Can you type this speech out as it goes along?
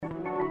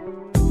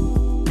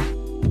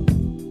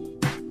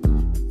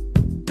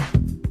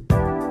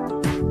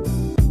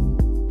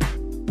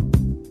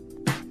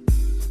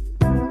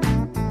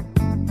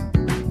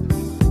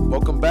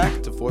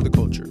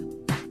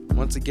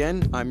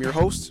again, I'm your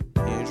host,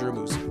 Andrew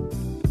Musa.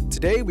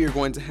 Today we are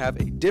going to have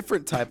a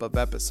different type of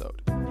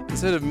episode.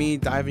 Instead of me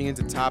diving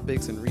into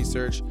topics and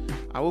research,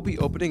 I will be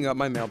opening up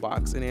my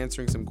mailbox and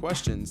answering some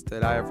questions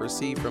that I have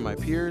received from my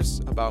peers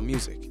about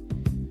music.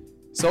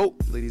 So,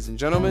 ladies and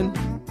gentlemen,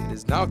 it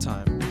is now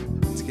time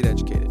to get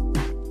educated.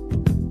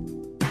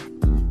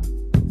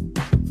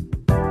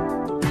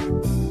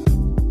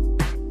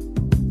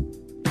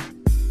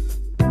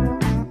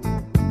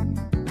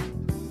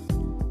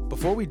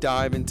 Before we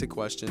dive into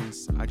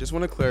questions, I just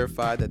want to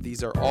clarify that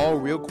these are all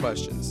real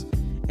questions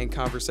and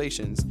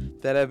conversations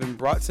that have been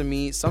brought to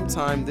me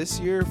sometime this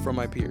year from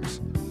my peers.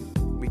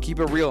 We keep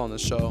it real on the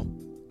show,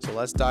 so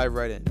let's dive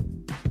right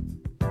in.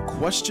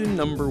 Question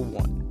number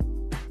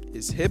 1.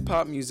 Is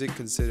hip-hop music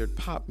considered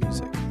pop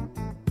music?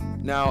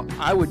 Now,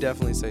 I would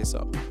definitely say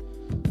so.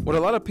 What a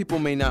lot of people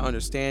may not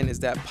understand is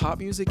that pop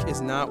music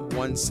is not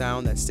one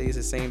sound that stays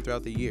the same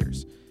throughout the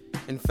years.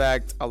 In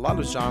fact, a lot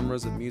of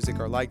genres of music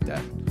are like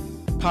that.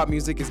 Pop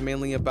music is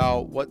mainly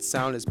about what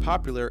sound is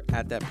popular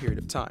at that period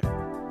of time.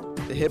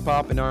 The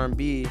hip-hop and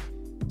R&B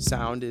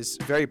sound is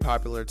very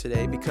popular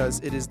today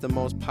because it is the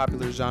most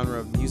popular genre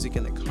of music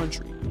in the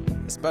country,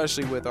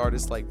 especially with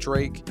artists like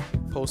Drake,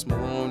 Post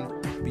Malone,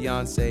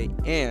 Beyonce,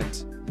 and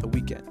The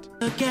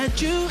Weeknd. Look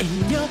at you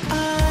in your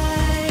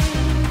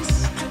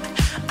eyes.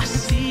 I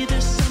see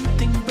there's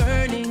something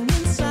burning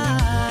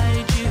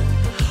inside you.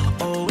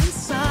 Oh,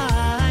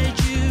 inside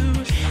you,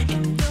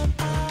 in your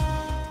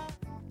eyes.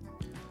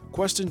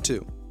 Question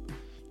 2.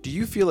 Do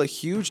you feel a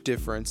huge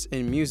difference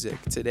in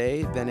music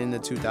today than in the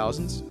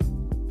 2000s?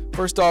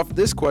 First off,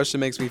 this question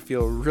makes me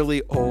feel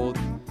really old,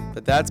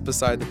 but that's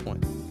beside the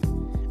point.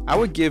 I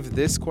would give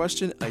this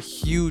question a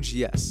huge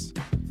yes.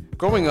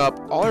 Growing up,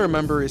 all I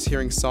remember is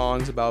hearing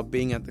songs about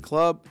being at the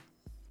club,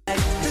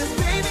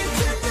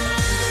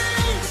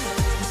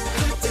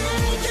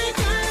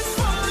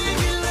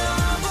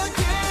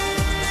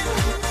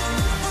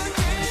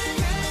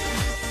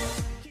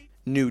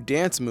 new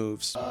dance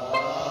moves,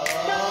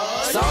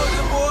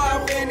 Soulja Boy,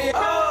 I'm in it.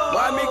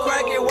 Why me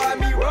crank it? Why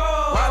me roll?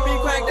 Why me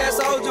crank that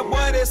Soulja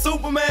Boy? That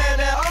Superman?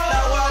 That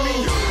now why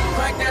me you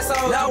crank that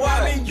Soulja? Now why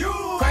me you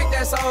crank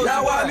that Soulja?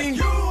 Now why me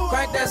you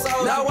crank that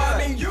Soulja? Now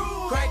why me you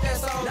crank that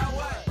Soulja? Now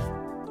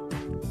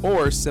what?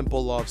 or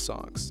simple love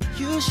songs.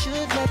 You should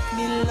let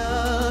me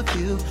love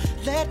you.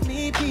 Let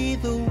me be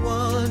the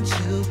one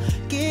to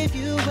give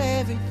you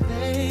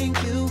everything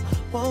you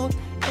want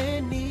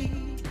and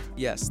need.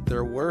 Yes,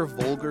 there were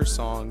vulgar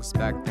songs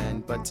back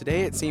then, but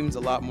today it seems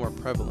a lot more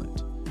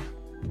prevalent.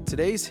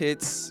 Today's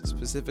hits,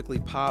 specifically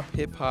pop,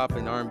 hip-hop,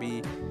 and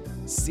R&B,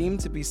 seem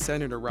to be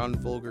centered around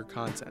vulgar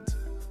content.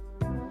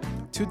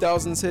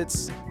 2000s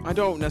hits, I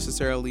don't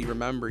necessarily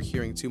remember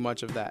hearing too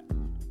much of that,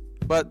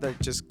 but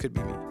that just could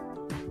be me.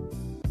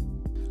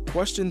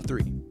 Question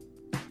 3.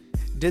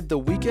 Did The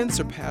Weeknd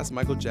surpass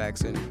Michael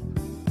Jackson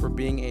for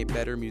being a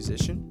better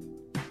musician?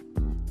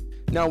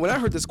 Now, when I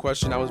heard this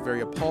question, I was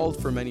very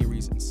appalled for many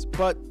reasons,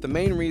 but the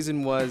main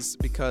reason was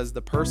because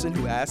the person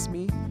who asked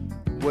me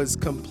was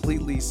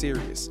completely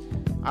serious.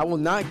 I will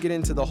not get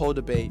into the whole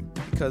debate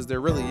because there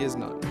really is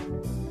none.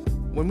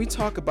 When we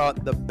talk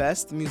about the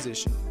best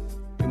musician,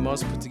 we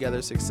must put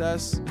together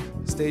success,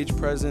 stage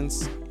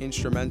presence,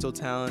 instrumental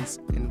talents,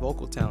 and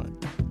vocal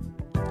talent.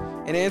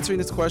 In answering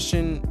this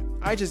question,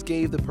 I just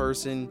gave the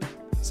person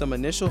some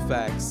initial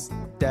facts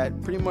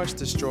that pretty much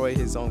destroy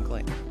his own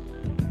claim.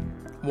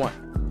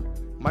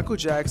 1. Michael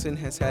Jackson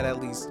has had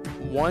at least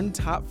one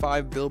top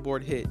 5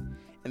 Billboard hit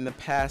in the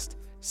past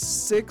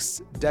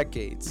 6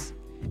 decades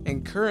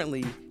and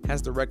currently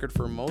has the record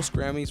for most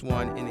Grammys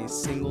won in a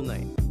single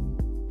night.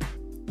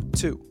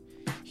 2.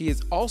 He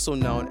is also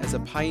known as a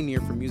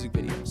pioneer for music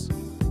videos.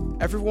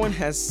 Everyone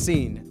has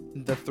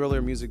seen the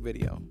Thriller music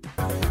video.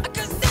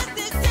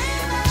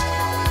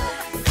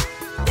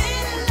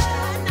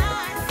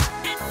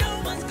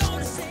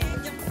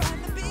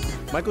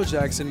 Michael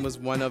Jackson was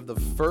one of the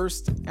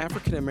first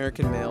African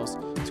American males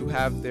to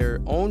have their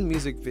own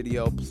music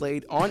video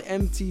played on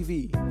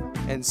MTV,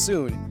 and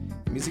soon,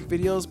 music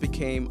videos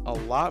became a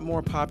lot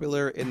more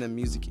popular in the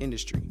music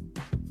industry.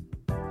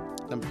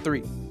 Number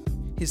 3.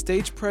 His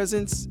stage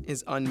presence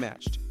is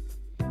unmatched.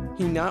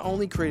 He not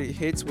only created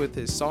hits with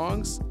his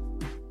songs,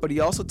 but he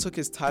also took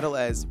his title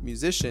as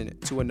musician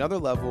to another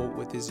level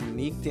with his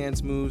unique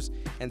dance moves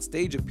and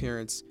stage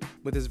appearance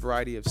with his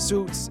variety of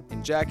suits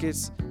and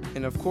jackets,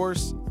 and of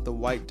course, the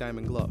white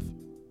diamond glove.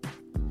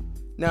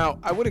 Now,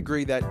 I would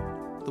agree that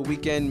The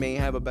Weeknd may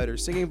have a better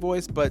singing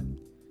voice, but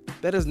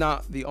that is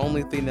not the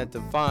only thing that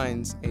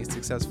defines a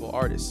successful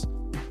artist.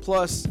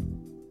 Plus,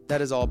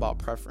 that is all about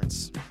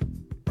preference.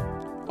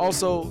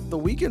 Also, The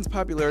Weeknd's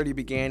popularity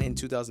began in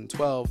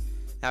 2012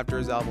 after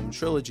his album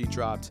Trilogy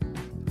dropped,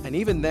 and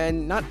even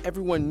then, not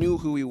everyone knew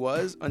who he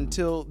was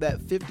until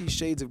that 50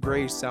 Shades of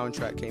Grey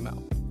soundtrack came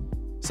out.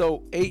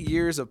 So 8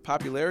 years of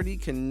popularity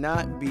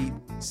cannot beat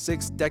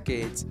 6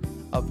 decades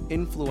of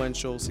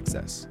influential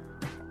success.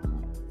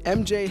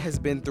 MJ has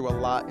been through a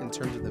lot in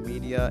terms of the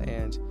media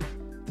and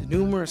the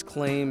numerous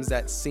claims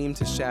that seem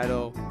to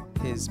shadow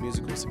his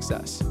musical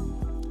success.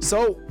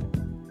 So,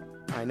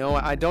 I know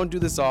I don't do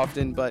this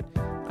often, but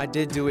I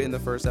did do it in the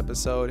first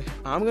episode.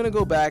 I'm going to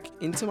go back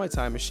into my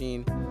time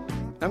machine.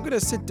 I'm going to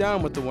sit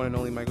down with the one and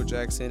only Michael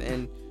Jackson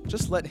and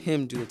just let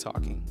him do the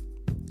talking.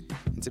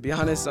 And to be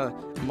honest,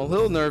 I'm a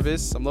little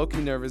nervous. I'm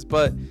low-key nervous,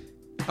 but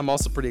I'm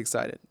also pretty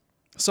excited.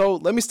 So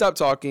let me stop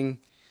talking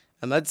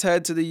and let's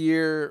head to the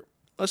year,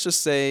 let's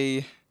just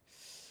say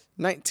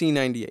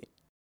 1998.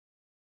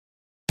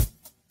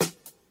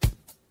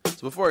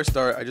 So before I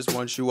start, I just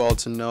want you all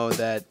to know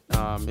that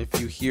if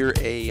you hear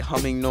a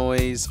humming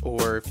noise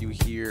or if you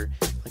hear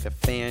like a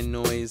fan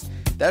noise,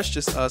 that's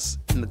just us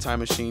in the time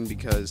machine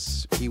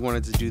because he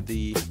wanted to do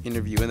the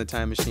interview in the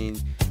time machine,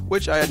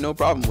 which I had no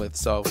problem with.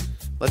 So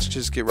let's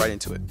just get right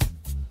into it.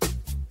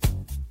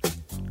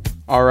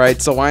 All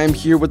right, so I am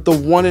here with the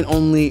one and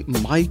only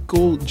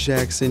Michael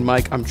Jackson.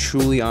 Mike, I'm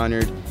truly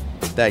honored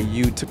that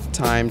you took the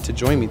time to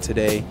join me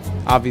today.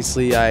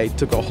 Obviously, I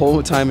took a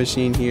whole time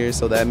machine here,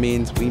 so that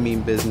means we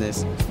mean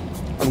business.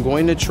 I'm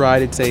going to try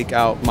to take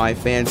out my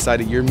fan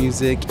side of your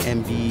music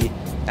and be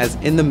as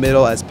in the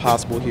middle as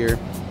possible here.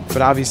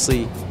 But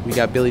obviously, we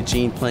got Billie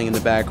Jean playing in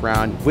the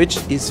background, which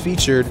is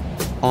featured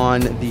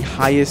on the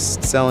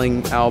highest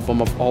selling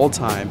album of all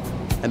time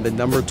and the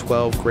number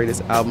 12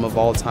 greatest album of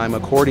all time,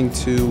 according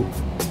to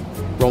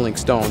Rolling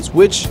Stones,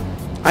 which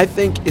I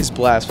think is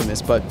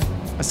blasphemous. But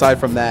aside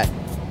from that,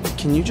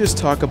 can you just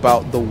talk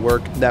about the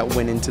work that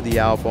went into the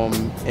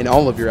album and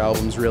all of your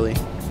albums, really?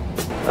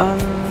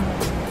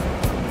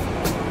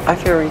 I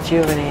feel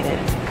rejuvenated,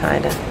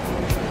 kind of,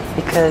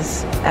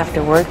 because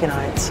after working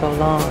on it so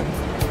long,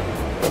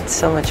 it's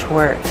so much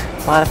work.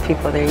 A lot of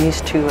people, they're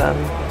used to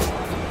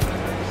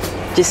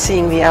just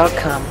seeing the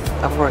outcome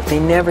of work. They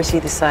never see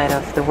the side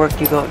of the work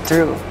you go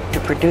through to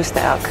produce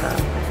the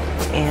outcome.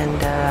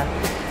 And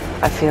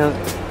I feel,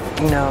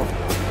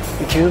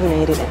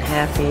 rejuvenated and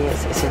happy.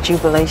 It's a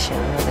jubilation,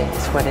 really,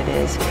 is what it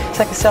is. It's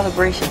like a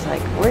celebration. It's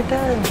like, we're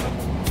done.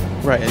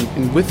 Right,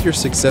 and with your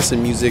success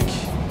in music,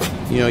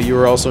 you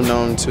are also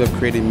known to have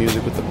created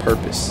music with a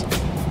purpose.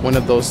 One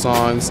of those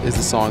songs is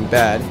the song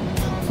Bad,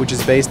 which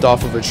is based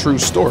off of a true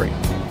story.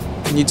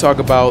 Can you talk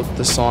about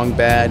the song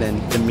Bad and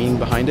the meaning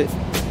behind it?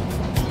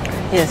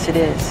 Yes, it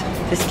is.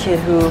 This kid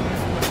who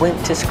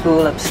went to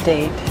school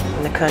upstate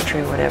in the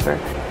country, whatever,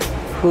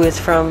 who is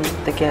from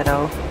the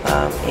ghetto,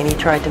 and he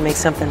tried to make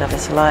something of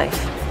his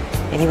life.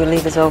 And he would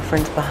leave his old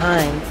friends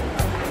behind.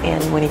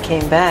 And when he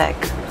came back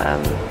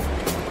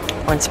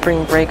on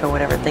spring break or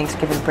whatever,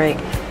 Thanksgiving break,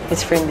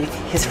 his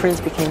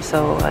friends became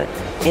so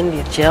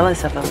envious,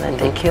 jealous of him that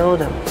they killed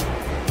him.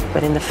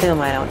 But in the film,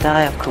 I Don't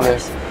Die, of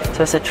course. Yeah.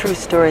 So it's a true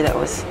story that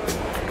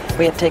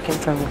we had taken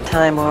from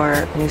Time or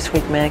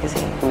Newsweek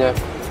magazine. Yeah.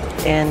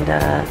 And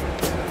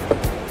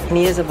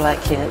he is a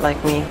black kid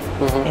like me.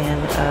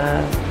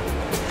 And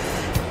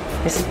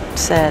it's a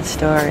sad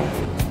story.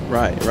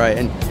 Right.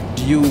 And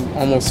do you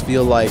almost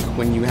feel like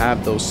when you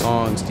have those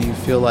songs, do you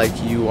feel like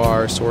you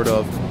are sort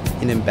of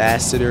an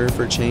ambassador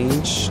for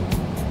change?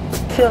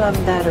 I feel I'm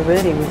that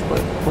already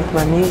with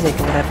my music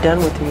and what I've done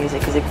with music,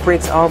 because it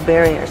breaks all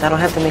barriers. I don't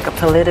have to make a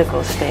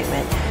political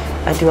statement.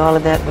 I do all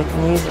of that with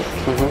music.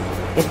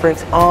 It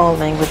breaks all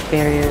language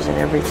barriers and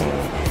everything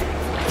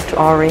to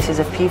all races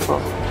of people.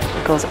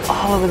 It goes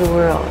all over the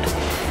world.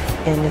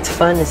 And it's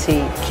fun to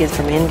see kids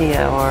from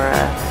India or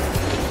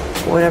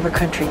whatever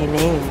country you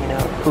name,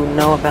 who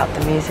know about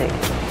the music.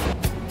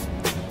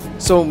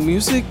 So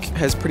music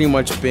has pretty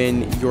much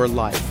been your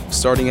life,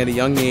 starting at a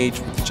young age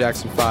with the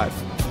Jackson 5.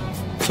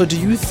 So do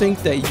you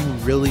think that you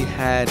really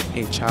had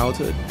a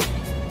childhood?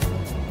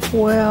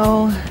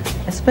 Well,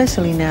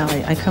 especially now,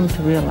 I come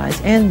to realize,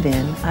 and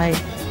then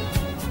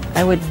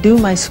I would do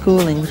my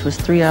schooling, which was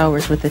 3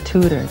 hours with a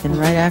tutor. Then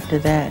right after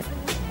that,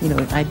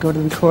 I'd go to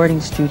the recording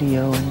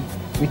studio and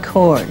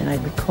record, and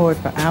I'd record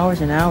for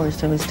hours and hours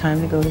till it was time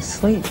to go to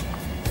sleep.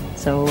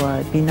 So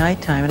it'd be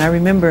nighttime. And I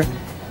remember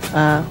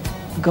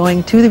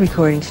going to the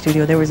recording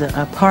studio. There was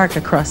a park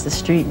across the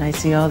street, and I'd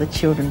see all the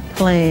children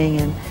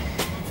playing, and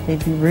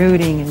they'd be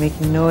rooting and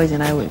making noise,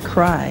 and I would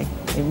cry.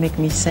 It'd make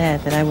me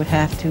sad that I would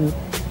have to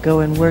go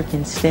and work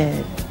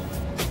instead.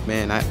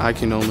 Man, I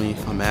can only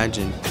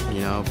imagine,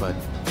 but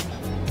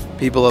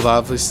people have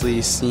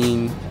obviously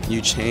seen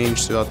you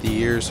change throughout the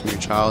years from your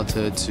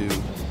childhood to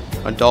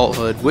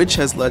adulthood, which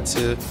has led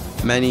to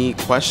many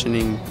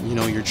questioning,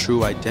 your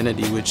true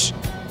identity, which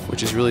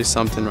is really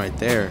something right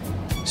there.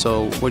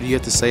 So what do you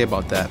have to say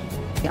about that?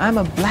 I'm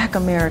a black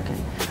American.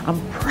 I'm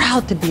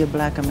proud to be a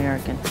black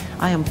American.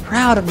 I am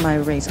proud of my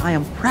race. I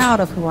am proud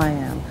of who I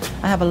am.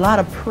 I have a lot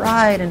of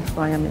pride in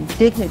who I am and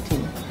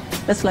dignity.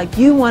 That's like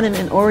you wanted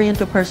an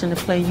Oriental person to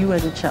play you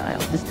as a child.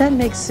 Does that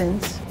make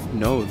sense?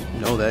 No,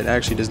 that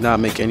actually does not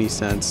make any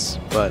sense.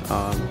 But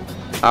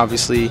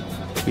obviously,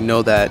 we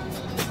know that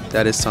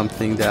is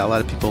something that a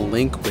lot of people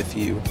link with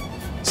you.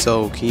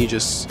 So can you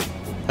just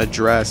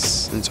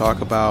address and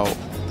talk about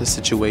the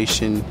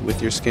situation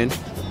with your skin?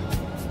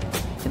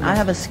 I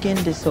have a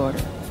skin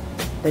disorder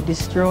that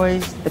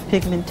destroys the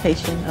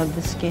pigmentation of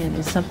the skin.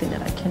 It's something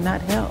that I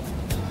cannot help.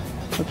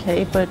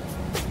 Okay, but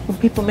When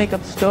people make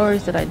up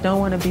stories that I don't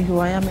want to be who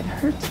I am, it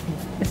hurts me.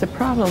 It's a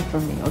problem for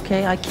me,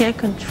 okay? I can't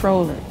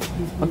control it,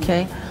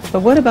 okay?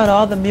 But what about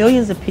all the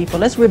millions of people?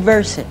 Let's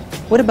reverse it.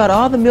 What about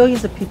all the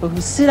millions of people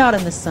who sit out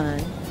in the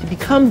sun to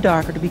become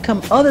darker, to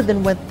become other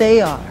than what they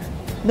are?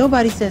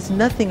 Nobody says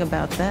nothing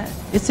about that.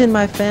 It's in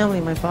my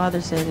family. My father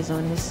said it's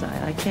on his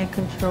side. I can't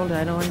control it.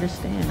 I don't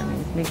understand. I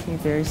mean, it makes me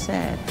very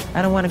sad.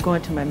 I don't want to go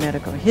into my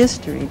medical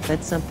history.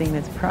 That's something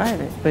that's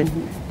private. But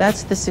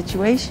that's the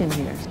situation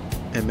here.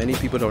 And many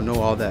people don't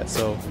know all that.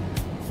 So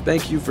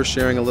thank you for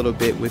sharing a little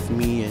bit with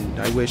me. And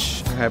I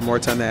wish I had more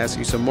time to ask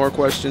you some more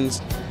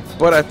questions.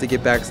 But I have to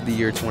get back to the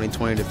year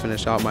 2020 to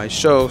finish out my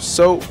show.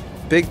 So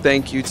big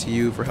thank you to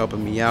you for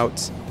helping me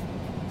out.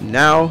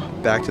 Now,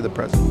 back to the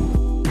present.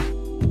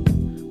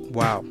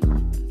 Wow,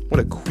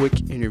 what a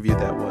quick interview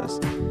that was.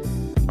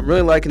 I'm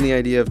really liking the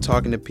idea of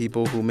talking to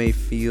people who may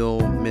feel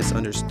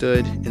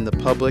misunderstood in the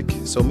public,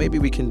 so maybe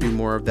we can do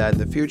more of that in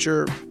the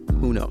future.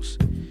 Who knows?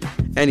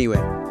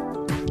 Anyway,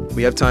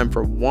 we have time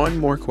for one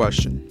more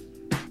question.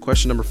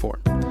 Question number 4.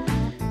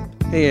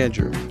 Hey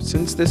Andrew,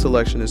 since this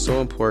election is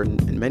so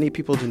important and many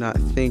people do not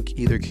think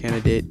either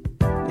candidate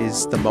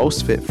is the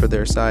most fit for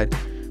their side,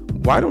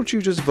 why don't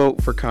you just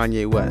vote for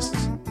Kanye West?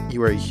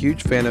 You are a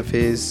huge fan of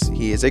his,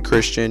 he is a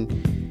Christian,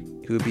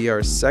 he would be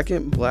our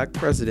second black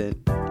president,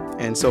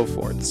 and so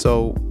forth.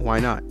 So why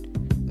not?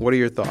 What are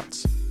your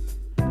thoughts?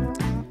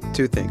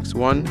 2 things.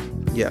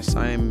 1, yes,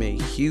 I am a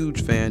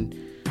huge fan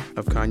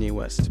of Kanye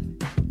West.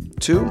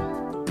 2,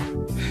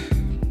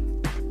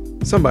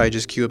 somebody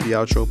just cue up the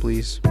outro,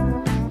 please.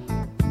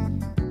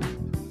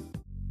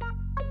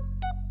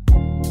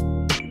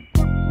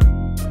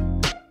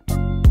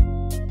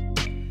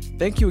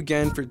 Thank you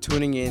again for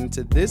tuning in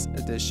to this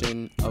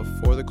edition of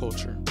For the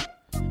Culture.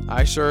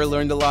 I sure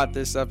learned a lot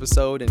this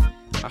episode, and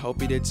I hope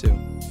you did too.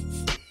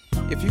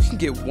 If you can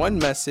get one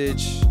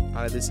message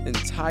out of this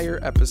entire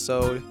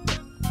episode,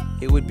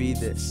 it would be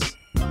this: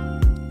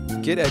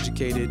 get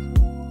educated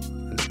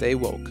and stay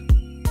woke.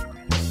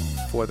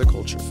 For the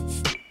culture.